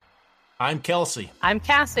I'm Kelsey. I'm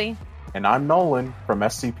Cassie. And I'm Nolan from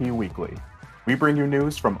SCP Weekly. We bring you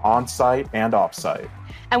news from on-site and off-site.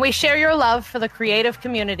 And we share your love for the creative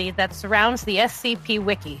community that surrounds the SCP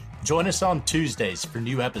Wiki. Join us on Tuesdays for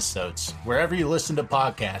new episodes, wherever you listen to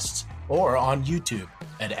podcasts, or on YouTube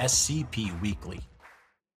at SCP Weekly.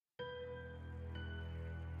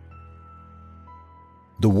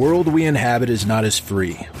 The world we inhabit is not as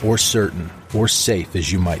free, or certain, or safe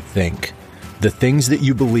as you might think. The things that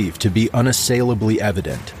you believe to be unassailably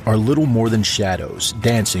evident are little more than shadows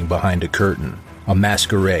dancing behind a curtain, a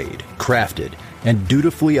masquerade crafted and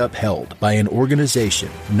dutifully upheld by an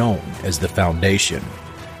organization known as the Foundation.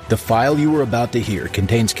 The file you are about to hear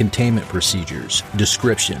contains containment procedures,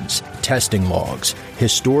 descriptions, testing logs,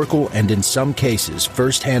 historical and in some cases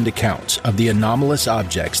first-hand accounts of the anomalous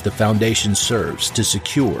objects the Foundation serves to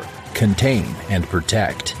secure, contain, and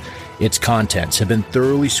protect. Its contents have been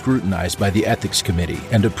thoroughly scrutinized by the Ethics Committee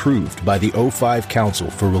and approved by the O5 Council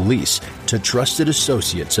for release to trusted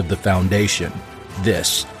associates of the Foundation.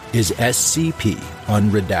 This is SCP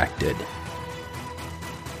Unredacted.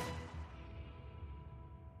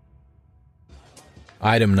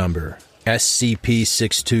 Item number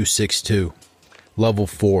SCP-6262. Level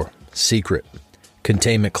 4, Secret.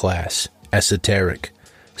 Containment Class, Esoteric.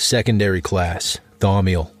 Secondary Class,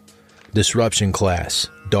 Thaumiel. Disruption Class,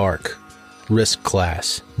 Dark. Risk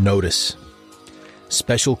Class, Notice.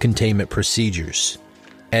 Special Containment Procedures.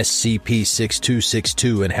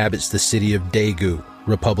 SCP-6262 inhabits the city of Daegu,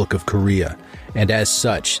 Republic of Korea, and as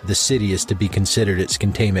such, the city is to be considered its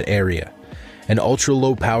containment area. An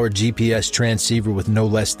ultra-low-powered GPS transceiver with no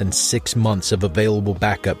less than 6 months of available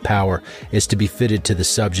backup power is to be fitted to the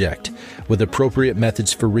subject, with appropriate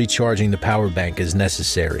methods for recharging the power bank as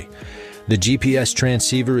necessary. The GPS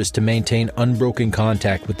transceiver is to maintain unbroken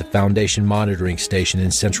contact with the Foundation monitoring station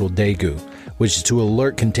in central Daegu, which is to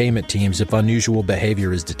alert containment teams if unusual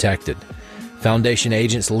behavior is detected. Foundation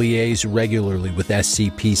agents liaise regularly with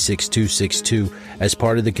SCP-6262 as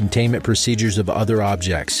part of the containment procedures of other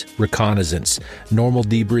objects, reconnaissance, normal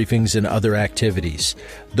debriefings, and other activities.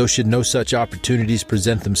 Though should no such opportunities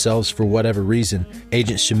present themselves for whatever reason,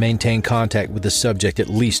 agents should maintain contact with the subject at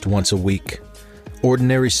least once a week.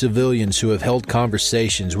 Ordinary civilians who have held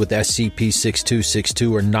conversations with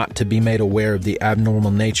SCP-6262 are not to be made aware of the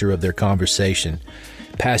abnormal nature of their conversation.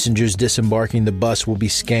 Passengers disembarking the bus will be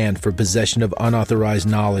scanned for possession of unauthorized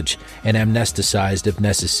knowledge and amnesticized if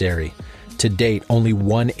necessary. To date, only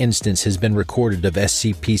one instance has been recorded of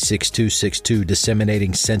SCP-6262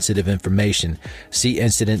 disseminating sensitive information. See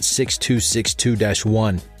Incident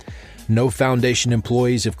 6262-1. No Foundation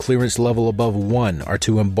employees of clearance level above 1 are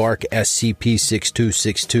to embark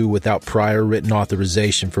SCP-6262 without prior written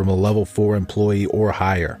authorization from a Level 4 employee or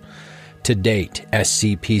higher. To date,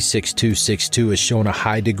 SCP-6262 has shown a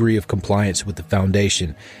high degree of compliance with the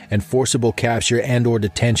Foundation, and forcible capture and/or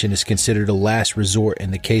detention is considered a last resort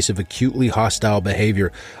in the case of acutely hostile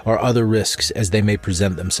behavior or other risks as they may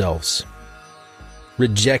present themselves.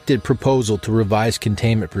 Rejected proposal to revise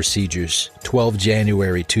containment procedures, 12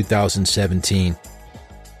 January 2017.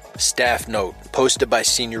 Staff note, posted by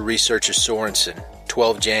Senior Researcher Sorensen,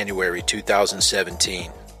 12 January 2017.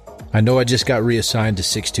 I know I just got reassigned to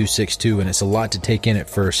 6262 and it's a lot to take in at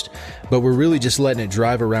first, but we're really just letting it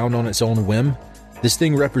drive around on its own whim. This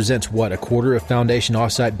thing represents what, a quarter of Foundation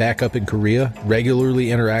offsite backup in Korea, regularly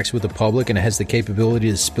interacts with the public, and has the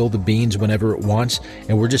capability to spill the beans whenever it wants,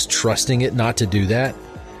 and we're just trusting it not to do that?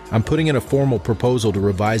 I'm putting in a formal proposal to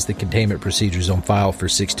revise the containment procedures on file for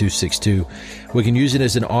 6262. We can use it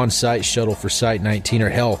as an on-site shuttle for Site 19, or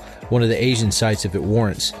hell, one of the Asian sites if it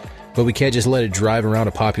warrants. But we can't just let it drive around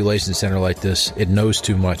a population center like this. It knows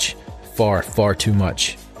too much. Far, far too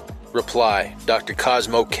much. Reply, Dr.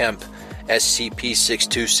 Cosmo Kemp,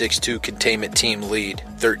 SCP-6262 Containment Team Lead,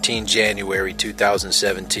 13 January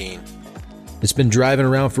 2017. It's been driving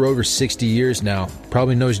around for over 60 years now.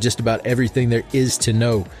 Probably knows just about everything there is to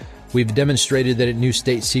know. We've demonstrated that it knew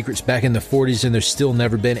state secrets back in the 40s, and there's still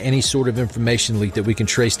never been any sort of information leak that we can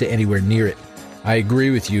trace to anywhere near it. I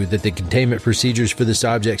agree with you that the containment procedures for this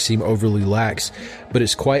object seem overly lax, but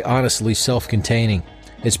it's quite honestly self-containing.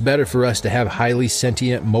 It's better for us to have highly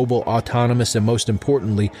sentient, mobile, autonomous, and most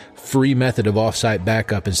importantly, free method of off-site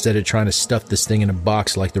backup instead of trying to stuff this thing in a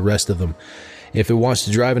box like the rest of them. If it wants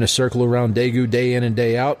to drive in a circle around Daegu day in and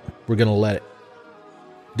day out, we're going to let it.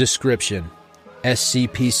 Description: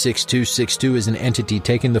 SCP-6262 is an entity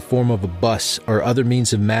taking the form of a bus or other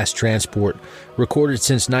means of mass transport, recorded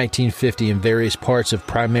since 1950 in various parts of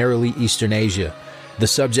primarily Eastern Asia. The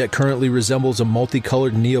subject currently resembles a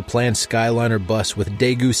multicolored Neoplan Skyliner bus with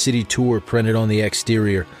Daegu City Tour printed on the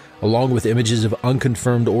exterior, along with images of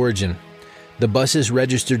unconfirmed origin. The bus is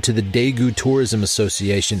registered to the Daegu Tourism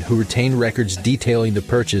Association, who retain records detailing the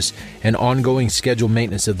purchase and ongoing scheduled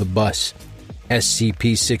maintenance of the bus.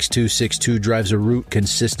 SCP-6262 drives a route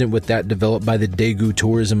consistent with that developed by the Daegu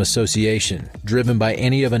Tourism Association, driven by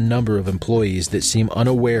any of a number of employees that seem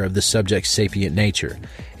unaware of the subject's sapient nature.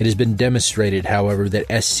 It has been demonstrated, however, that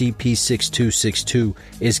SCP-6262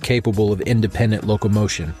 is capable of independent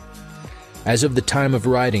locomotion. As of the time of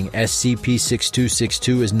writing,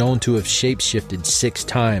 SCP-6262 is known to have shapeshifted 6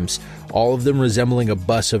 times, all of them resembling a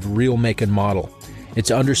bus of real make and model. It's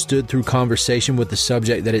understood through conversation with the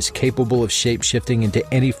subject that it's capable of shapeshifting into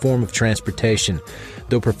any form of transportation,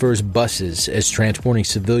 though prefers buses as transporting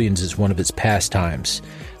civilians is one of its pastimes.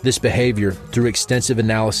 This behavior, through extensive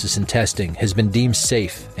analysis and testing, has been deemed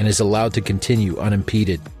safe and is allowed to continue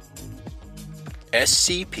unimpeded.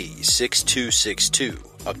 SCP-6262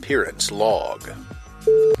 Appearance Log.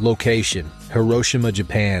 Location: Hiroshima,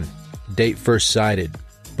 Japan. Date first sighted: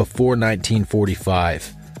 before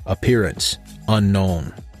 1945. Appearance: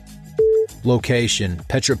 unknown. Location: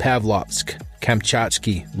 Petropavlovsk,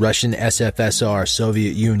 Kamchatsky, Russian SFSR,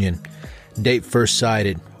 Soviet Union. Date first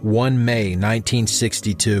sighted: 1 May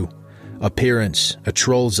 1962. Appearance: a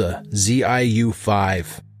Trolza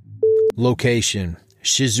ZIU-5. Location: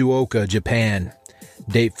 Shizuoka, Japan.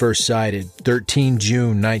 Date first sighted: 13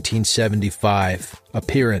 June 1975.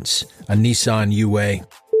 Appearance: a Nissan UA.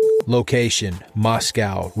 Location: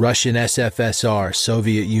 Moscow, Russian SFSR,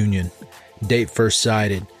 Soviet Union. Date first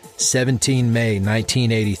sighted: 17 May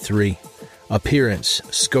 1983. Appearance: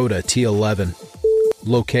 Skoda T11.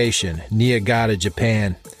 Location: Niigata,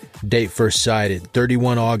 Japan. Date first sighted: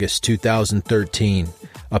 31 August 2013.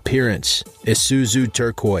 Appearance: Isuzu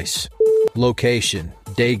Turquoise. Location: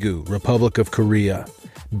 Daegu, Republic of Korea.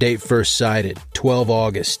 Date first sighted: 12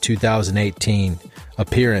 August 2018.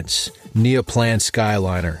 Appearance: Neoplan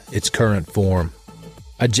Skyliner, its current form.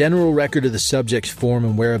 A general record of the subject's form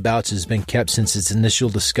and whereabouts has been kept since its initial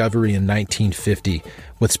discovery in 1950,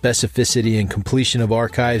 with specificity and completion of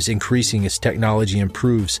archives increasing as technology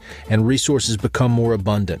improves and resources become more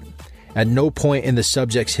abundant. At no point in the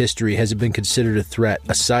subject's history has it been considered a threat,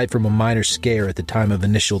 aside from a minor scare at the time of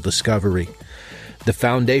initial discovery. The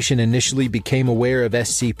Foundation initially became aware of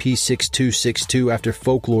SCP-6262 after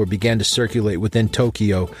folklore began to circulate within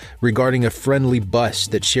Tokyo regarding a friendly bus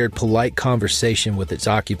that shared polite conversation with its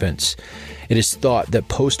occupants. It is thought that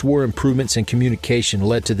post-war improvements in communication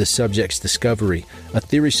led to the subject's discovery, a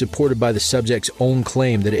theory supported by the subject's own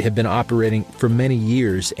claim that it had been operating for many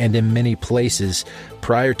years and in many places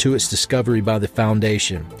prior to its discovery by the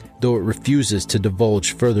Foundation, though it refuses to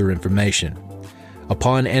divulge further information.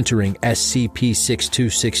 Upon entering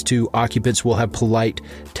SCP-6262, occupants will have polite,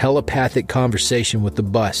 telepathic conversation with the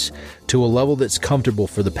bus to a level that's comfortable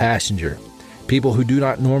for the passenger. People who do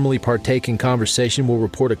not normally partake in conversation will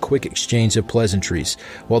report a quick exchange of pleasantries,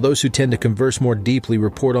 while those who tend to converse more deeply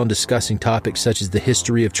report on discussing topics such as the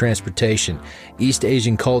history of transportation, East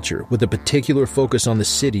Asian culture, with a particular focus on the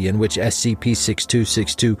city in which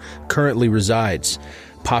SCP-6262 currently resides,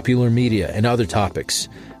 popular media, and other topics.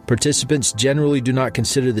 Participants generally do not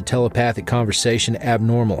consider the telepathic conversation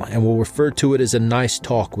abnormal and will refer to it as a nice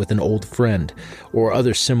talk with an old friend, or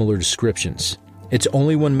other similar descriptions. It's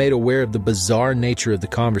only when made aware of the bizarre nature of the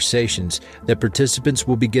conversations that participants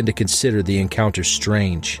will begin to consider the encounter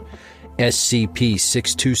strange.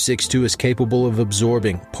 SCP-6262 is capable of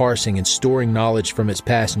absorbing, parsing, and storing knowledge from its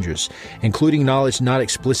passengers, including knowledge not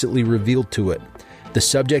explicitly revealed to it. The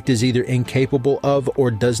subject is either incapable of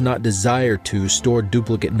or does not desire to store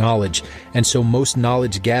duplicate knowledge, and so most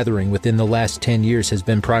knowledge gathering within the last 10 years has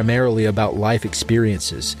been primarily about life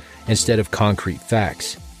experiences instead of concrete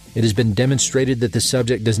facts. It has been demonstrated that the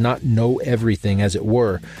subject does not know everything, as it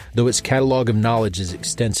were, though its catalog of knowledge is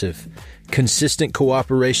extensive. Consistent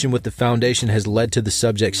cooperation with the Foundation has led to the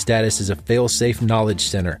subject's status as a Failsafe Knowledge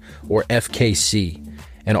Center, or FKC,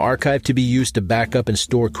 an archive to be used to back up and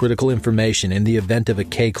store critical information in the event of a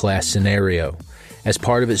K-class scenario. As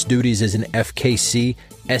part of its duties as an FKC,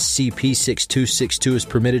 SCP-6262 is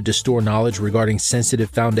permitted to store knowledge regarding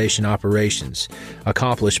sensitive Foundation operations,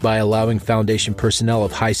 accomplished by allowing Foundation personnel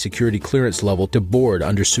of high security clearance level to board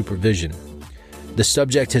under supervision. The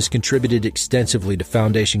subject has contributed extensively to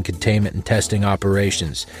Foundation containment and testing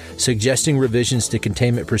operations, suggesting revisions to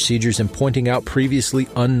containment procedures and pointing out previously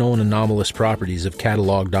unknown anomalous properties of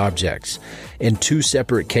cataloged objects. In 2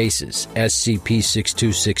 separate cases,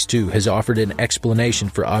 SCP-6262 has offered an explanation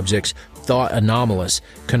for objects thought anomalous,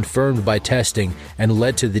 confirmed by testing, and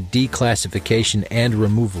led to the declassification and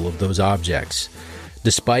removal of those objects.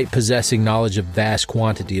 Despite possessing knowledge of vast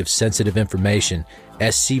quantity of sensitive information,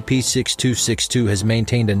 SCP-6262 has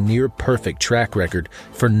maintained a near-perfect track record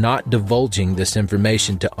for not divulging this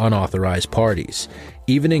information to unauthorized parties.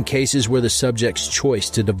 Even in cases where the subject's choice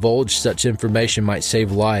to divulge such information might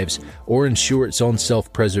save lives or ensure its own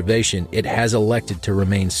self-preservation, it has elected to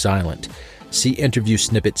remain silent. See interview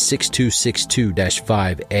snippet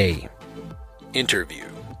 6262-5A. Interview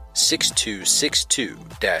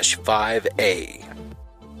 6262-5A.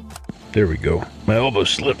 There we go. My elbow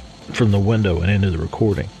slipped from the window and into the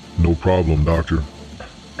recording. No problem, Doctor.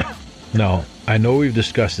 Now, I know we've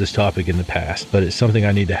discussed this topic in the past, but it's something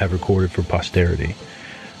I need to have recorded for posterity.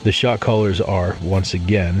 The shot callers are, once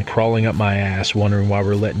again, crawling up my ass, wondering why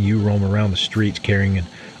we're letting you roam around the streets carrying an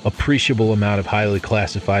appreciable amount of highly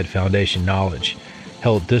classified Foundation knowledge.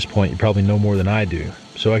 Hell, at this point, you probably know more than I do.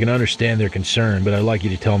 So I can understand their concern, but I'd like you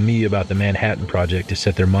to tell me about the Manhattan Project to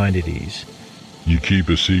set their mind at ease. You keep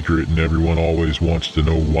a secret and everyone always wants to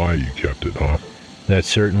know why you kept it, huh? That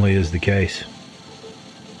certainly is the case.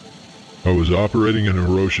 I was operating in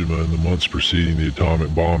Hiroshima in the months preceding the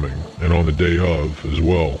atomic bombing, and on the day of as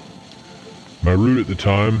well. My route at the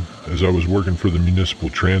time, as I was working for the Municipal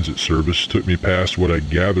Transit Service, took me past what I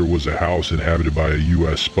gather was a house inhabited by a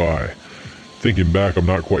U.S. spy. Thinking back, I'm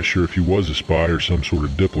not quite sure if he was a spy or some sort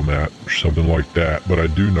of diplomat or something like that, but I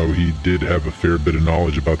do know he did have a fair bit of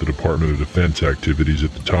knowledge about the Department of Defense activities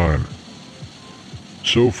at the time.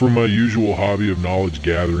 So from my usual hobby of knowledge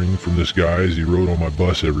gathering from this guy as he rode on my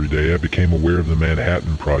bus every day, I became aware of the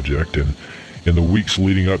Manhattan Project and, in the weeks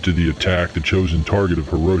leading up to the attack, the chosen target of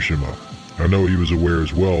Hiroshima. I know he was aware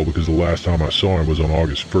as well because the last time I saw him was on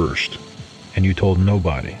August 1st. And you told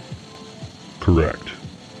nobody? Correct.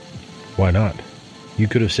 Why not? You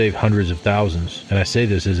could have saved hundreds of thousands, and I say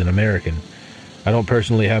this as an American. I don't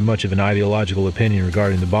personally have much of an ideological opinion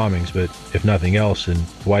regarding the bombings, but if nothing else, then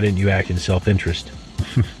why didn't you act in self-interest?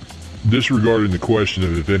 Disregarding the question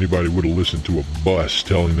of if anybody would have listened to a bus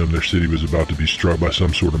telling them their city was about to be struck by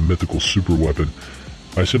some sort of mythical superweapon,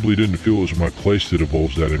 I simply didn't feel it was my place to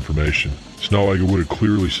divulge that information. It's not like it would have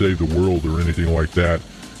clearly saved the world or anything like that.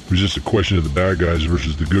 It was just a question of the bad guys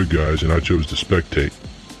versus the good guys, and I chose to spectate.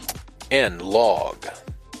 End log.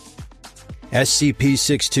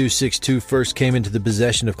 SCP-6262 first came into the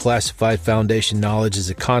possession of classified Foundation knowledge as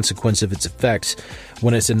a consequence of its effects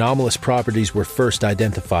when its anomalous properties were first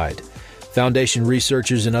identified. Foundation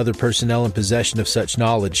researchers and other personnel in possession of such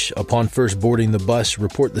knowledge, upon first boarding the bus,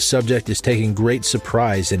 report the subject is taking great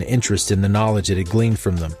surprise and interest in the knowledge it had gleaned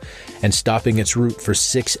from them, and stopping its route for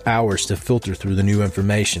 6 hours to filter through the new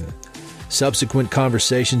information. Subsequent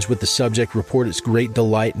conversations with the subject report its great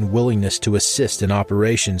delight and willingness to assist in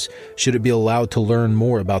operations should it be allowed to learn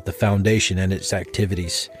more about the Foundation and its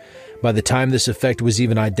activities. By the time this effect was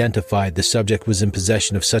even identified, the subject was in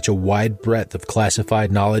possession of such a wide breadth of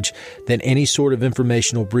classified knowledge that any sort of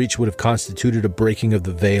informational breach would have constituted a breaking of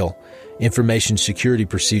the veil. Information security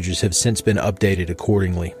procedures have since been updated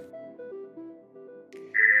accordingly.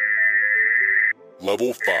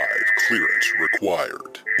 Level 5 clearance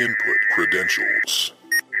required. Input credentials.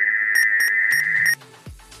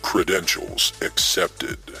 Credentials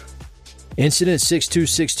accepted. Incident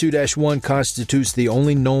 6262-1 constitutes the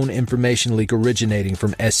only known information leak originating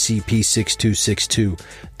from SCP-6262,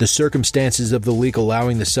 the circumstances of the leak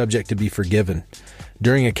allowing the subject to be forgiven.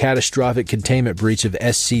 During a catastrophic containment breach of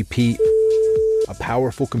SCP, a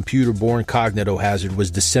powerful computer-borne cognitohazard was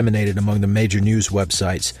disseminated among the major news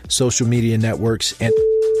websites, social media networks, and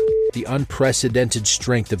the unprecedented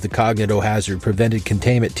strength of the cognitohazard prevented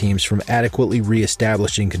containment teams from adequately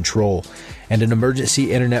re-establishing control, and an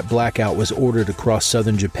emergency internet blackout was ordered across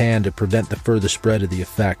southern Japan to prevent the further spread of the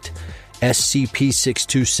effect.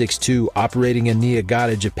 SCP-6262, operating in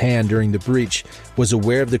Niigata, Japan during the breach, was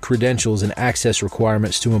aware of the credentials and access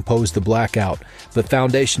requirements to impose the blackout, but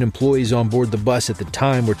Foundation employees on board the bus at the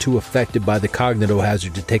time were too affected by the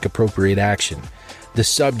cognitohazard to take appropriate action. The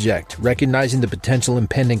subject, recognizing the potential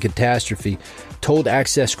impending catastrophe, told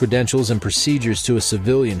access credentials and procedures to a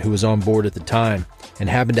civilian who was on board at the time, and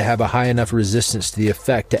happened to have a high enough resistance to the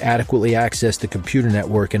effect to adequately access the computer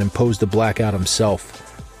network and impose the blackout himself.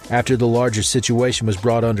 After the larger situation was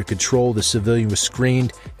brought under control, the civilian was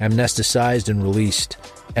screened, amnesticized, and released.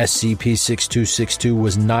 SCP-6262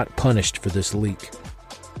 was not punished for this leak.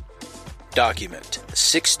 Document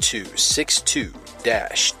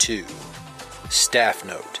 6262-2. Staff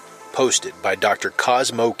note, posted by Dr.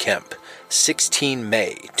 Cosmo Kemp, 16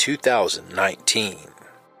 May 2019.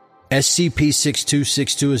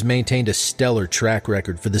 SCP-6262 has maintained a stellar track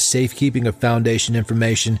record for the safekeeping of Foundation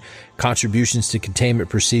information, contributions to containment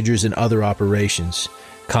procedures, and other operations.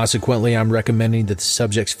 Consequently, I'm recommending that the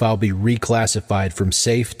subject's file be reclassified from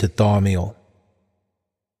safe to thaw meal.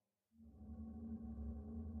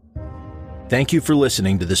 Thank you for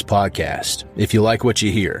listening to this podcast. If you like what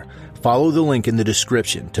you hear, follow the link in the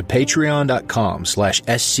description to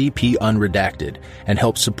patreon.com/scpunredacted and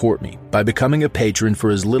help support me by becoming a patron for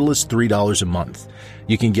as little as $3 a month.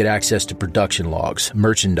 You can get access to production logs,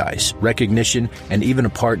 merchandise, recognition, and even a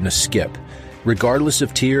part in a skip. Regardless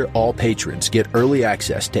of tier, all patrons get early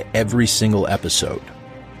access to every single episode.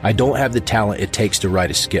 I don't have the talent it takes to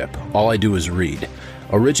write a skip. All I do is read.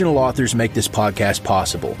 Original authors make this podcast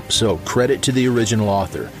possible, so credit to the original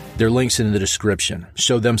author. Their link's in the description.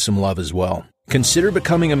 Show them some love as well. Consider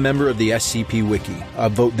becoming a member of the SCP Wiki.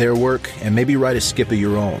 Upvote their work and maybe write a skip of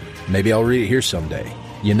your own. Maybe I'll read it here someday.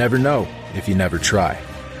 You never know if you never try.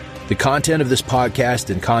 The content of this podcast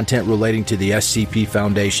and content relating to the SCP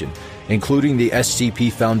Foundation, including the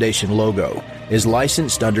SCP Foundation logo, is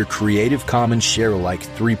licensed under Creative Commons Sharealike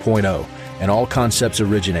 3.0, and all concepts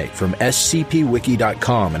originate from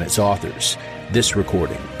scpwiki.com and its authors. This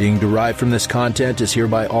recording, being derived from this content, is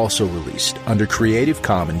hereby also released under Creative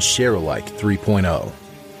Commons Sharealike 3.0.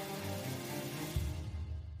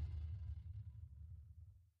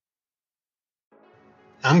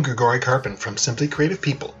 I'm Grigori Karpin from Simply Creative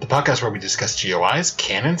People, the podcast where we discuss GOIs,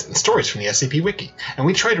 canons, and stories from the SCP Wiki, and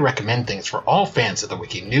we try to recommend things for all fans of the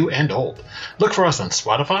Wiki, new and old. Look for us on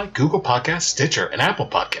Spotify, Google Podcasts, Stitcher, and Apple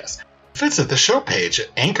Podcasts. Visit the show page at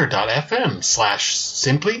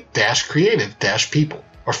anchor.fm/simply-creative-people,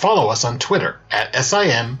 or follow us on Twitter at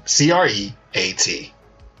SIMCREAT.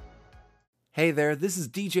 Hey there, this is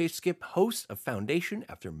DJ Skip, host of Foundation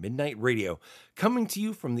After Midnight Radio, coming to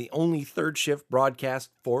you from the only third shift broadcast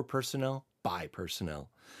for personnel, by personnel.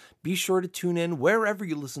 Be sure to tune in wherever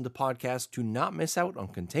you listen to podcasts to not miss out on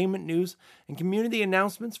containment news and community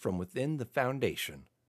announcements from within the Foundation.